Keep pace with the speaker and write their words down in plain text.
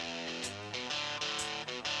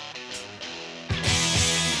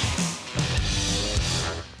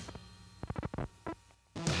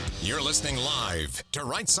You're listening live to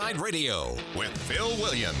Right Side Radio with Phil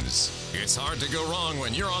Williams. It's hard to go wrong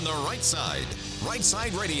when you're on the right side. Right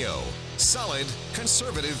Side Radio. Solid,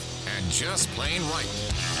 conservative, and just plain right.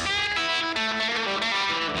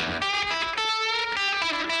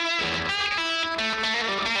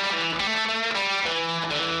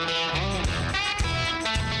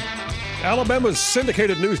 Alabama's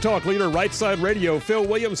syndicated news talk leader, Right Side Radio. Phil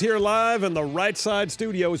Williams here live in the Right Side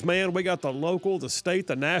studios, man. We got the local, the state,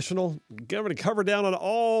 the national. Going to cover down on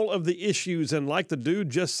all of the issues. And like the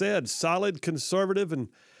dude just said, solid, conservative, and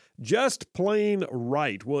just plain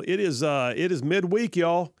right. Well, it is midweek,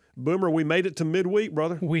 y'all. Boomer, we made it to midweek,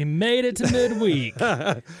 brother. We made it to midweek.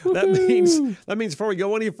 that means before we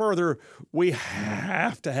go any further, we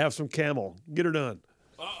have to have some Camel. Get her done.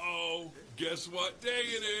 Uh-oh. Guess what day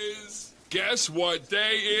it is? Guess what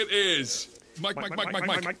day it is? Mike.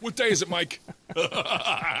 What day is it, Mike?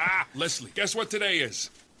 Leslie, guess what today is?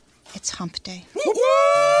 It's hump day.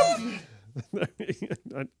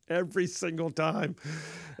 Every single time.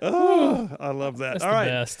 Oh, I love that. That's all the right.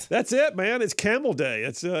 best. That's it, man. It's Camel Day.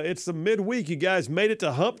 It's the midweek. You guys made it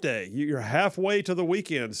to hump day. You're halfway to the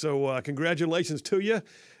weekend. So congratulations to you.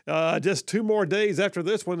 Just 2 more days after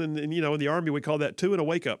this one. And in the Army, we call that 2 and a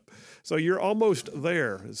wake up. So you're almost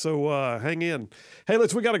there. So hang in. Hey,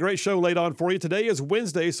 we got a great show laid on for you. Today is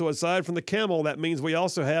Wednesday. So aside from the Camel, that means we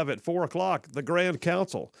also have at 4 o'clock, the Grand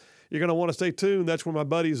Council. You're going to want to stay tuned. That's where my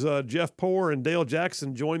buddies Jeff Poore and Dale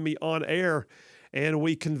Jackson join me on air. And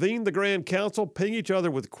we convene the Grand Council, ping each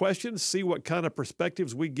other with questions, see what kind of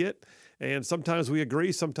perspectives we get. And sometimes we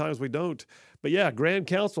agree, sometimes we don't. But yeah, Grand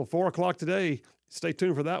Council, 4 o'clock today. Stay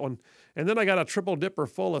tuned for that one. And then I got a triple dipper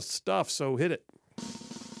full of stuff, so hit it.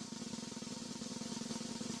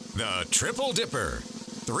 The Triple Dipper.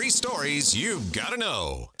 3 stories you've got to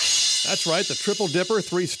know. That's right, the Triple Dipper,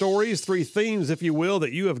 3 stories, 3 themes, if you will,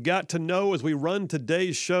 that you have got to know as we run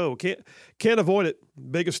today's show. Can't avoid it.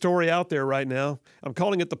 Biggest story out there right now. I'm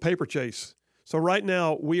calling it the paper chase. So right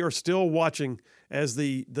now, we are still watching as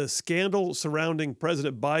the scandal surrounding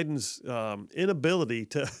President Biden's inability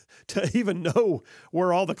to even know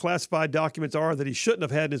where all the classified documents are that he shouldn't have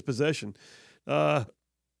had in his possession. There's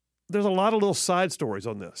a lot of little side stories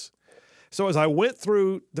on this. So as I went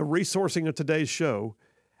through the resourcing of today's show,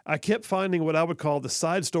 I kept finding what I would call the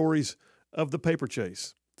side stories of the paper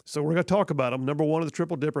chase. So we're going to talk about them. Number 1 of the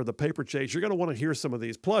Triple Dipper, the paper chase. You're going to want to hear some of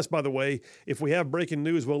these. Plus, by the way, if we have breaking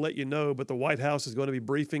news, we'll let you know. But the White House is going to be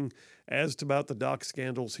briefing as to about the doc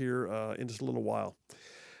scandals here in just a little while.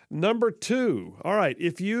 Number 2, all right,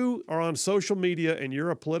 if you are on social media and you're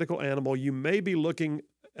a political animal, you may be looking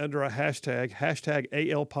under a hashtag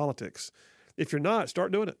ALPolitics. If you're not,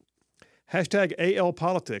 start doing it. Hashtag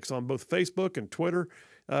ALPolitics on both Facebook and Twitter.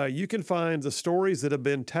 You can find the stories that have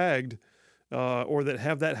been tagged or that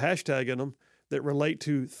have that hashtag in them that relate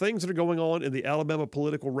to things that are going on in the Alabama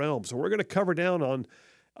political realm. So we're going to cover down on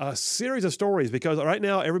a series of stories because right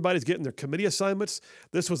now everybody's getting their committee assignments.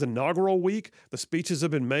 This was inaugural week. The speeches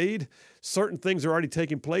have been made. Certain things are already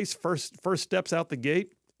taking place. First steps out the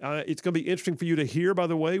gate. It's going to be interesting for you to hear, by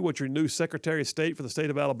the way, what your new Secretary of State for the state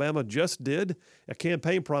of Alabama just did, a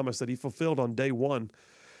campaign promise that he fulfilled on day 1.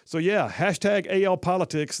 So yeah, hashtag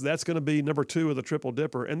ALPolitics, that's going to be number 2 of the Triple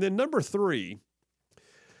Dipper. And then number 3,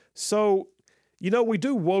 so, we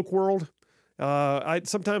do Woke World.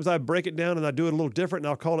 Sometimes I break it down and I do it a little different, and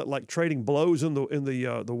I'll call it like trading blows in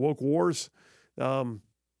the woke wars.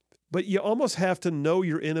 But you almost have to know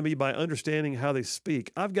your enemy by understanding how they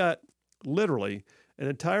speak. I've got literally an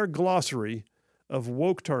entire glossary of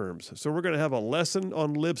woke terms. So we're going to have a lesson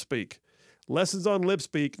on LibSpeak. Lessons on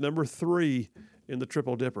LibSpeak, number 3 in the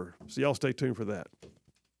Triple Dipper. So y'all stay tuned for that.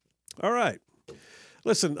 All right.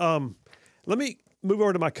 Listen, let me move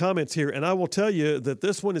over to my comments here, and I will tell you that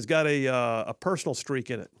this one has got a personal streak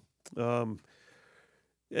in it. A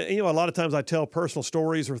lot of times I tell personal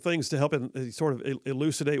stories or things to help sort of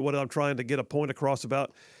elucidate what I'm trying to get a point across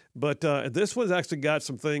about. But this one's actually got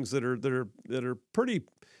some things that are pretty,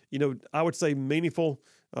 I would say meaningful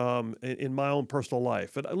in my own personal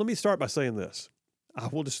life. But let me start by saying this. I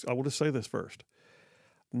will just say this first.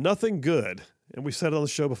 Nothing good, and we said it on the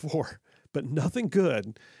show before, but nothing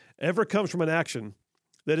good ever comes from an action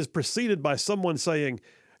that is preceded by someone saying,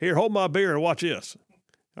 "Here, hold my beer and watch this."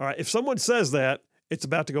 All right, if someone says that, it's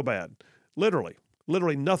about to go bad. Literally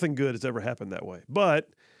nothing good has ever happened that way.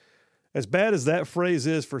 But as bad as that phrase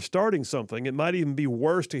is for starting something, it might even be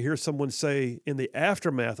worse to hear someone say in the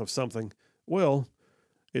aftermath of something, "Well,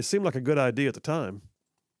 it seemed like a good idea at the time."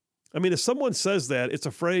 I mean, if someone says that, it's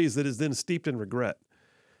a phrase that is then steeped in regret.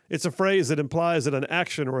 It's a phrase that implies that an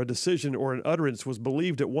action or a decision or an utterance was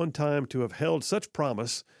believed at one time to have held such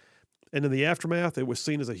promise, And in the aftermath, it was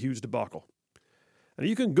seen as a huge debacle. And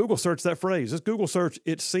you can Google search that phrase. Just Google search,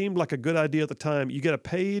 it seemed like a good idea at the time. You get a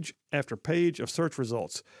page after page of search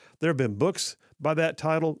results. There have been books by that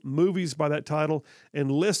title, movies by that title,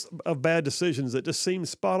 and lists of bad decisions that just seemed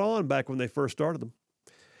spot on back when they first started them.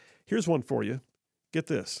 Here's one for you. Get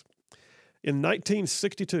this. In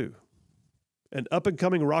 1962, an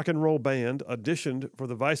up-and-coming rock and roll band auditioned for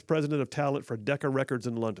the vice president of talent for Decca Records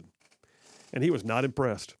in London. And he was not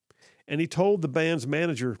impressed. And he told the band's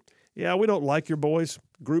manager, "Yeah, we don't like your boys.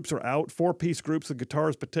 Groups are out. 4-piece groups, the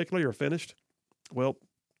guitars particularly, are finished." Well,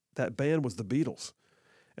 that band was the Beatles.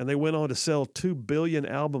 And they went on to sell 2 billion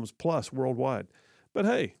albums plus worldwide. But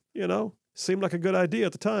hey, seemed like a good idea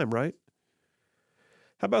at the time, right?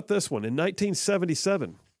 How about this one? In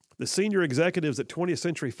 1977, the senior executives at 20th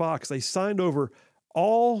Century Fox, they signed over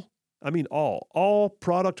all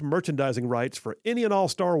product merchandising rights for any and all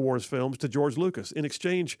Star Wars films to George Lucas in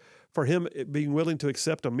exchange for him being willing to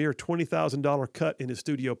accept a mere $20,000 cut in his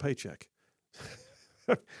studio paycheck.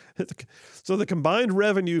 So the combined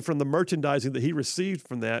revenue from the merchandising that he received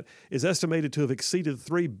from that is estimated to have exceeded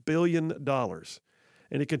 $3 billion.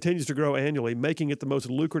 And it continues to grow annually, making it the most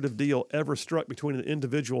lucrative deal ever struck between an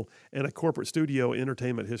individual and a corporate studio in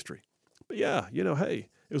entertainment history. But yeah, hey,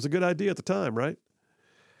 it was a good idea at the time, right?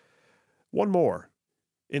 One more.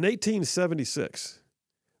 In 1876,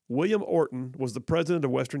 William Orton was the president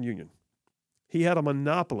of Western Union. He had a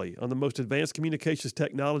monopoly on the most advanced communications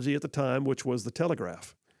technology at the time, which was the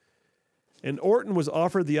telegraph. And Orton was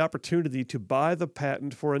offered the opportunity to buy the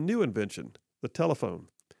patent for a new invention, the telephone,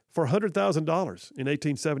 for $100,000 in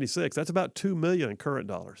 1876. That's about $2 million in current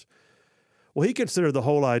dollars. Well, he considered the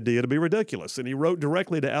whole idea to be ridiculous, and he wrote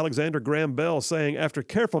directly to Alexander Graham Bell saying, "After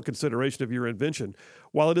careful consideration of your invention,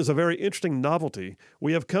 while it is a very interesting novelty,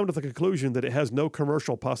 we have come to the conclusion that it has no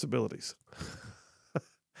commercial possibilities."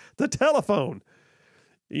 The telephone.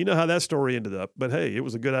 You know how that story ended up, but hey, it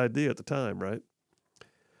was a good idea at the time, right?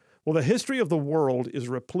 Well, the history of the world is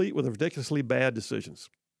replete with ridiculously bad decisions.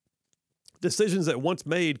 Decisions that once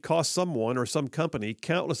made cost someone or some company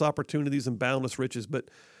countless opportunities and boundless riches,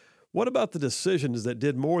 but what about the decisions that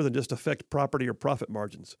did more than just affect property or profit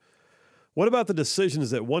margins? What about the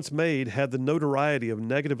decisions that once made had the notoriety of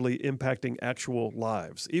negatively impacting actual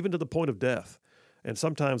lives, even to the point of death, and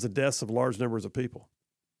sometimes the deaths of large numbers of people?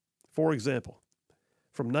 For example,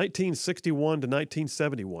 from 1961 to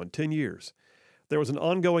 1971, 10 years, there was an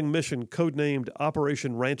ongoing mission codenamed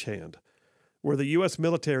Operation Ranch Hand, where the U.S.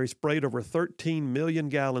 military sprayed over 13 million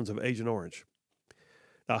gallons of Agent Orange,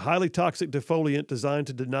 a highly toxic defoliant designed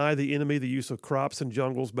to deny the enemy the use of crops and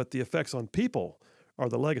jungles, but the effects on people are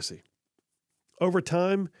the legacy. Over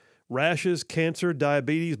time, rashes, cancer,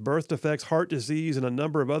 diabetes, birth defects, heart disease, and a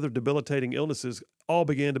number of other debilitating illnesses all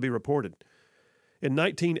began to be reported. In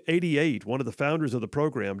 1988, one of the founders of the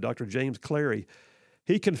program, Dr. James Clary,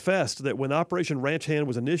 he confessed that when Operation Ranch Hand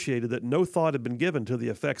was initiated, that no thought had been given to the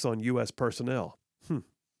effects on U.S. personnel.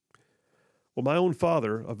 Well, my own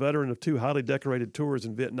father, a veteran of 2 highly decorated tours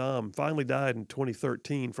in Vietnam, finally died in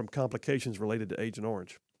 2013 from complications related to Agent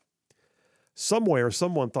Orange. Somewhere,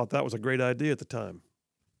 someone thought that was a great idea at the time.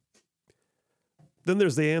 Then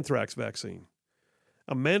there's the anthrax vaccine.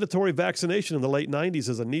 A mandatory vaccination in the late 90s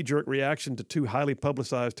is a knee-jerk reaction to 2 highly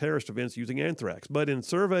publicized terrorist events using anthrax. But in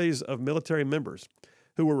surveys of military members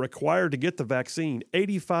who were required to get the vaccine,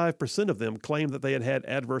 85% of them claimed that they had had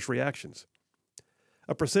adverse reactions,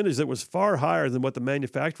 a percentage that was far higher than what the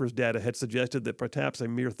manufacturer's data had suggested, that perhaps a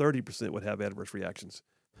mere 30% would have adverse reactions.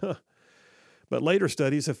 But later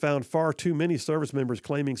studies have found far too many service members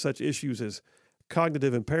claiming such issues as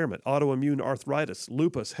cognitive impairment, autoimmune arthritis,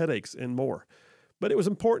 lupus, headaches, and more. But it was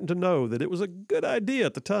important to know that it was a good idea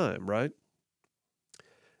at the time, right?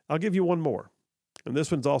 I'll give you one more, and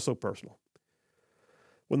this one's also personal.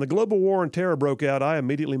 When the global war on terror broke out, I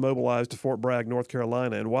immediately mobilized to Fort Bragg, North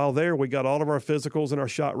Carolina, and while there, we got all of our physicals and our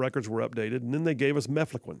shot records were updated, and then they gave us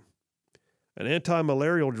Mefloquine, an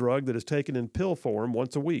anti-malarial drug that is taken in pill form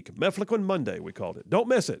once a week. Mefloquine Monday, we called it. Don't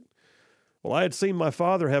miss it. Well, I had seen my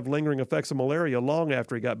father have lingering effects of malaria long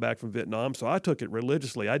after he got back from Vietnam, so I took it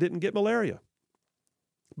religiously. I didn't get malaria.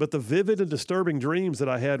 But the vivid and disturbing dreams that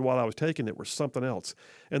I had while I was taking it were something else,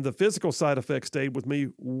 and the physical side effects stayed with me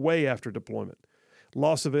way after deployment.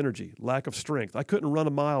 Loss of energy, lack of strength. I couldn't run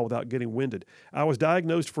a mile without getting winded. I was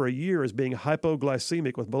diagnosed for a year as being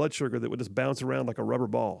hypoglycemic with blood sugar that would just bounce around like a rubber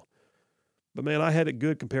ball. But man, I had it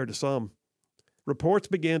good compared to some. Reports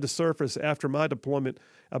began to surface after my deployment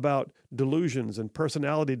about delusions and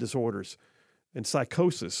personality disorders and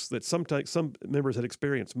psychosis that some members had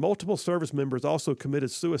experienced. Multiple service members also committed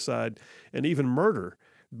suicide and even murder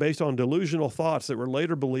based on delusional thoughts that were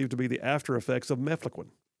later believed to be the after effects of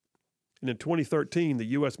mefloquine. And in 2013, the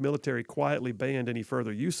U.S. military quietly banned any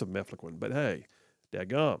further use of mefloquine. But hey,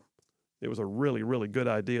 daggum, it was a really, really good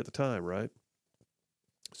idea at the time, right?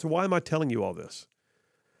 So why am I telling you all this?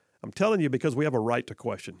 I'm telling you because we have a right to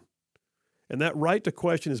question. And that right to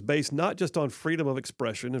question is based not just on freedom of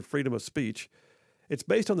expression and freedom of speech. It's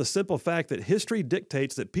based on the simple fact that history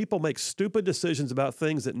dictates that people make stupid decisions about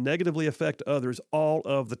things that negatively affect others all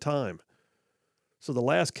of the time. So the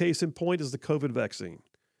last case in point is the COVID vaccine.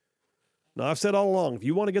 Now, I've said all along, if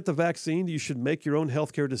you want to get the vaccine, you should make your own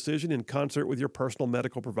healthcare decision in concert with your personal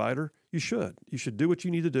medical provider. You should. You should do what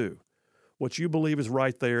you need to do, what you believe is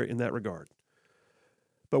right there in that regard.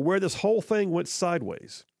 But where this whole thing went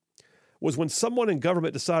sideways was when someone in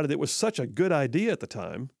government decided it was such a good idea at the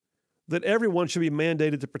time that everyone should be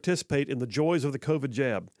mandated to participate in the joys of the COVID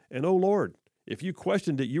jab. And oh Lord, if you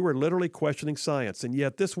questioned it, you were literally questioning science. And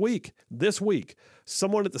yet this week,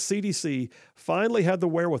 someone at the CDC finally had the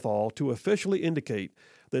wherewithal to officially indicate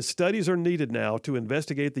that studies are needed now to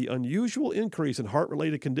investigate the unusual increase in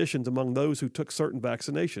heart-related conditions among those who took certain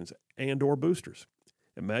vaccinations and or boosters.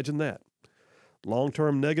 Imagine that.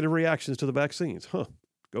 Long-term negative reactions to the vaccines.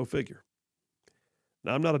 Go figure.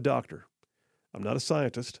 Now, I'm not a doctor. I'm not a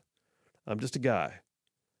scientist. I'm just a guy.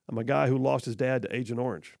 I'm a guy who lost his dad to Agent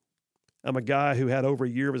Orange. I'm a guy who had over a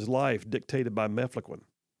year of his life dictated by mefloquine.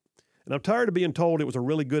 And I'm tired of being told it was a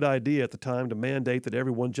really good idea at the time to mandate that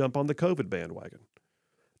everyone jump on the COVID bandwagon.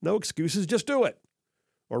 No excuses, just do it.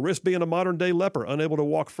 Or risk being a modern-day leper, unable to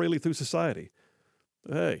walk freely through society.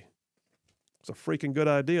 Hey, it's a freaking good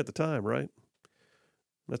idea at the time, right?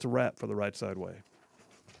 That's a wrap for the Right Side Way.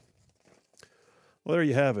 Well, there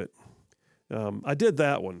you have it. I did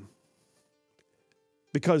that one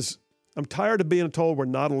because I'm tired of being told we're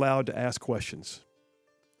not allowed to ask questions.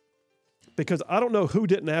 Because I don't know who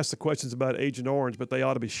didn't ask the questions about Agent Orange, but they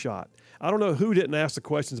ought to be shot. I don't know who didn't ask the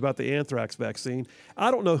questions about the anthrax vaccine.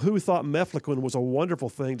 I don't know who thought mefloquine was a wonderful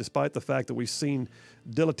thing, despite the fact that we've seen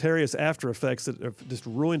deleterious after effects that have just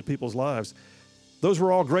ruined people's lives. Those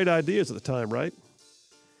were all great ideas at the time, right?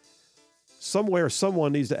 Somewhere,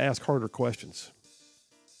 someone needs to ask harder questions.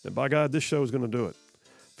 And by God, this show is going to do it.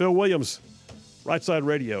 Phil Williams, Right Side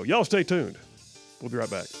Radio. Y'all stay tuned. We'll be right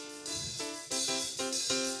back.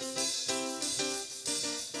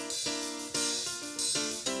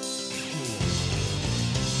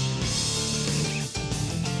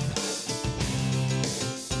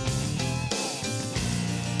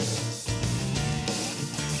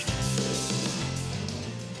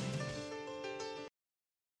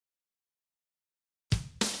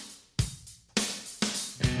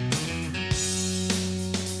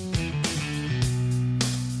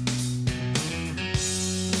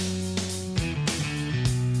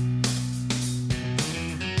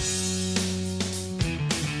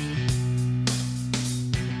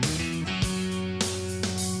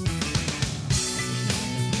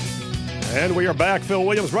 And we are back. Phil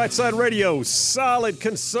Williams, Right Side Radio, solid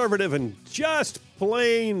conservative and just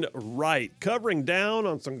plain right, covering down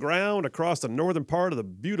on some ground across the northern part of the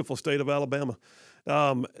beautiful state of Alabama.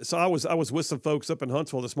 So I was with some folks up in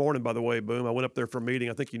Huntsville this morning, by the way, Boom. I went up there for a meeting.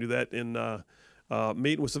 I think you knew that, in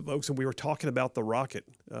meeting with some folks, and we were talking about the rocket.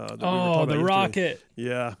 The rocket.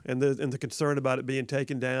 Yeah, and the concern about it being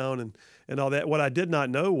taken down and all that. What I did not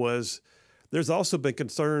know was there's also been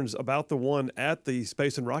concerns about the one at the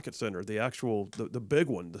Space and Rocket Center, the actual, the big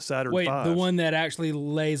one, the Saturn V. Wait, the one that actually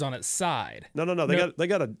lays on its side. No. They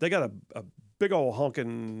got a big old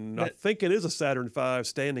honking. I think it is a Saturn V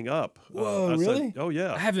standing up. Whoa, really? Oh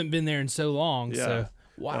yeah. I haven't been there in so long. Yeah. So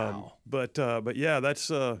wow. But yeah,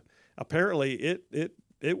 that's apparently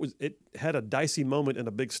it had a dicey moment in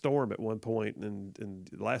a big storm at one point, and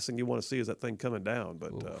the last thing you want to see is that thing coming down.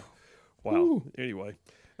 But wow. Ooh. Anyway.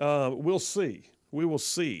 We'll see. We will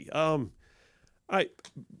see. All right,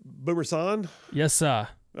 Boomer-san. Yes, sir.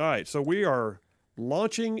 All right, so we are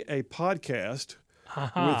launching a podcast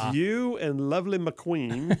with you and Lovely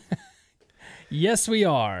McQueen. Yes, we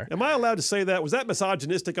are. Am I allowed to say that? Was that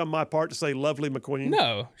misogynistic on my part to say Lovely McQueen?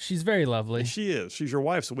 No, she's very lovely. She is. She's your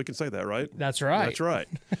wife, so we can say that, right? That's right. That's right.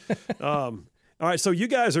 All right, so you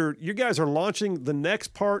guys are launching the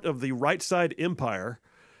next part of the Right Side Empire.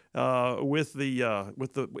 With the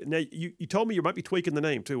now you told me you might be tweaking the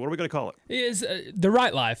name too. What are we going to call it? Is the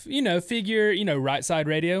Right Life? Right Side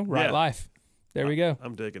Radio, Right Life. There we go.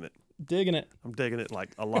 I'm digging it. Digging it. I'm digging it like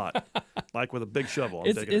a lot, like with a big shovel.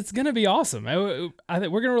 I'm digging It's going to be awesome. I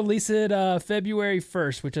think we're going to release it February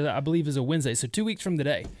 1st, which I believe is a Wednesday. So 2 weeks from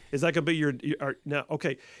today. Is that going to be your now?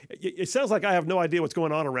 Okay, it sounds like I have no idea what's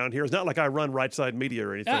going on around here. It's not like I run Right Side Media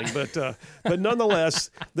or anything, but nonetheless,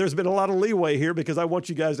 there's been a lot of leeway here because I want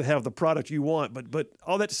you guys to have the product you want. But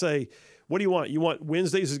all that to say, what do you want? You want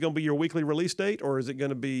Wednesdays is going to be your weekly release date, or is it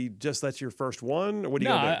going to be just that's your first one? Or what do you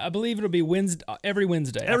No, gonna do? I believe it'll be Wednesday, every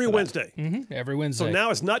Wednesday. Every Wednesday. Every Wednesday. So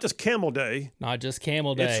now it's not just Camel Day. Not just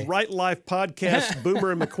Camel Day. It's Right Life Podcast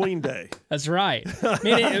Boomer and McQueen Day. That's right.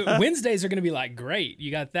 Wednesdays are going to be like great. You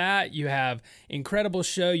got that. You have Incredible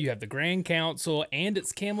Show. You have the Grand Council, and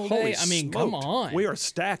it's Camel Day. I mean, come smoked. on. We are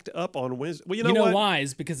stacked up on Wednesday. Well, you You know know what? why?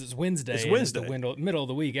 It's because it's Wednesday. It's and Wednesday. the middle of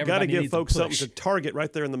the week. Got to Everybody give needs a folks something push. to target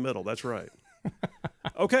right there in the middle. That's right.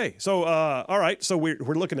 Okay, so all right, so we're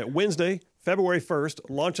looking at Wednesday, February 1st,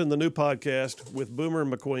 launching the new podcast with Boomer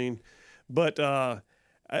and McQueen. But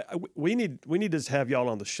we need to just have y'all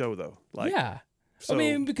on the show though. Like, Yeah. So, I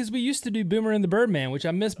mean, because we used to do Boomer and the Birdman, which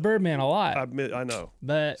I miss Birdman a lot. I know.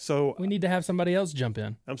 But So we need to have somebody else jump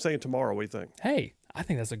in. I'm saying tomorrow. What do you think? Hey, I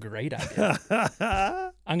think that's a great idea.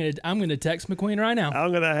 I'm gonna text McQueen right now.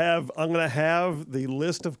 I'm gonna have the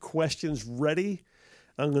list of questions ready.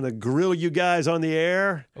 I'm gonna grill you guys on the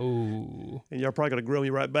air, Ooh, and you're probably gonna grill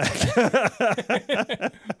me right back.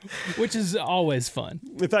 which is always fun.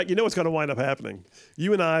 In fact, you know what's going to wind up happening?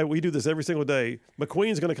 You and I, we do this every single day.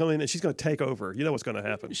 McQueen's going to come in and she's going to take over. You know what's going to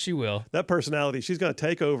happen? She will. That personality, she's going to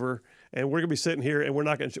take over, and we're going to be sitting here, and we're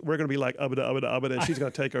going to be like ubba, and she's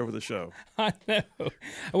going to take over the show. I know.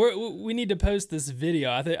 We need to post this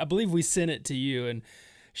video. I believe we sent it to you, and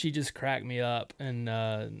she just cracked me up.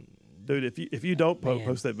 And Dude, if you don't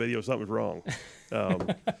post that video, something's wrong. Yeah,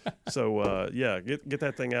 get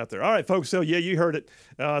that thing out there. All right, folks. So yeah, you heard it.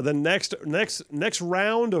 The next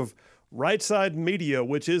round of Right Side Media,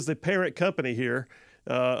 which is the parent company here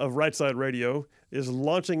of Right Side Radio, is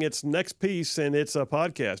launching its next piece, and it's a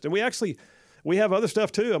podcast. And we have other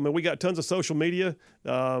stuff too. I mean, we got tons of social media.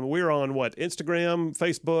 We're on Instagram,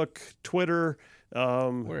 Facebook, Twitter.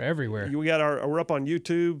 we're everywhere. We're up on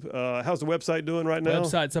YouTube. How's the website doing right now?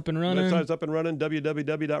 Website's up and running. Website's up and running,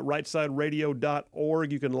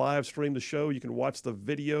 www.rightsideradio.org. You can live stream the show. You can watch the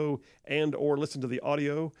video and or listen to the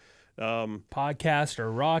audio. Podcasts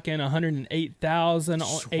are rocking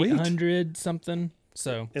 108,800 something.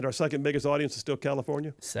 So, And our second biggest audience is still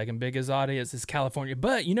California. second biggest audience is California.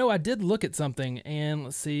 But, I did look at something, and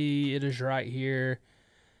let's see, it is right here.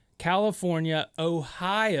 California,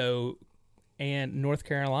 Ohio, and North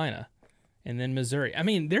Carolina, and then Missouri. I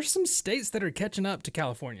mean, there's some states that are catching up to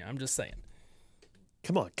California. I'm just saying.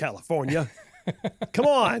 Come on, California. Come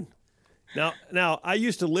on. Now, I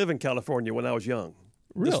used to live in California when I was young.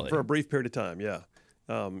 Really? Just for a brief period of time, yeah.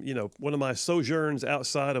 One of my sojourns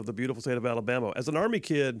outside of the beautiful state of Alabama. As an Army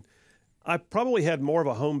kid, I probably had more of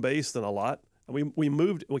a home base than a lot. We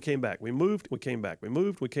moved, we came back. We moved, we came back. We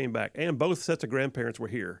moved, we came back. And both sets of grandparents were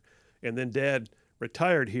here. And then Dad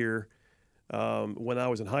retired here when I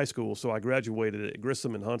was in high school. So I graduated at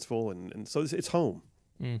Grissom in Huntsville. And so it's home.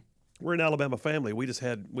 Mm. We're an Alabama family. We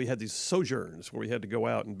had these sojourns where we had to go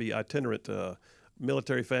out and be itinerant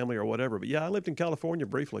military family or whatever. But yeah, I lived in California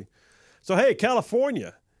briefly. So hey,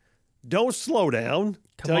 California, don't slow down.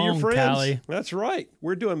 Come Tell your on, friends. Cali. That's right.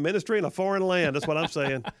 We're doing ministry in a foreign land. That's what I'm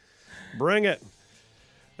saying. Bring it.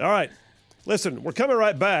 All right. Listen, we're coming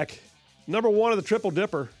right back. Number one of the Triple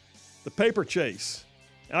Dipper, the paper chase.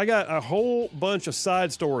 I got a whole bunch of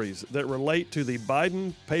side stories that relate to the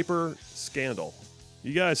Biden paper scandal.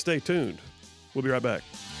 You guys stay tuned. We'll be right back.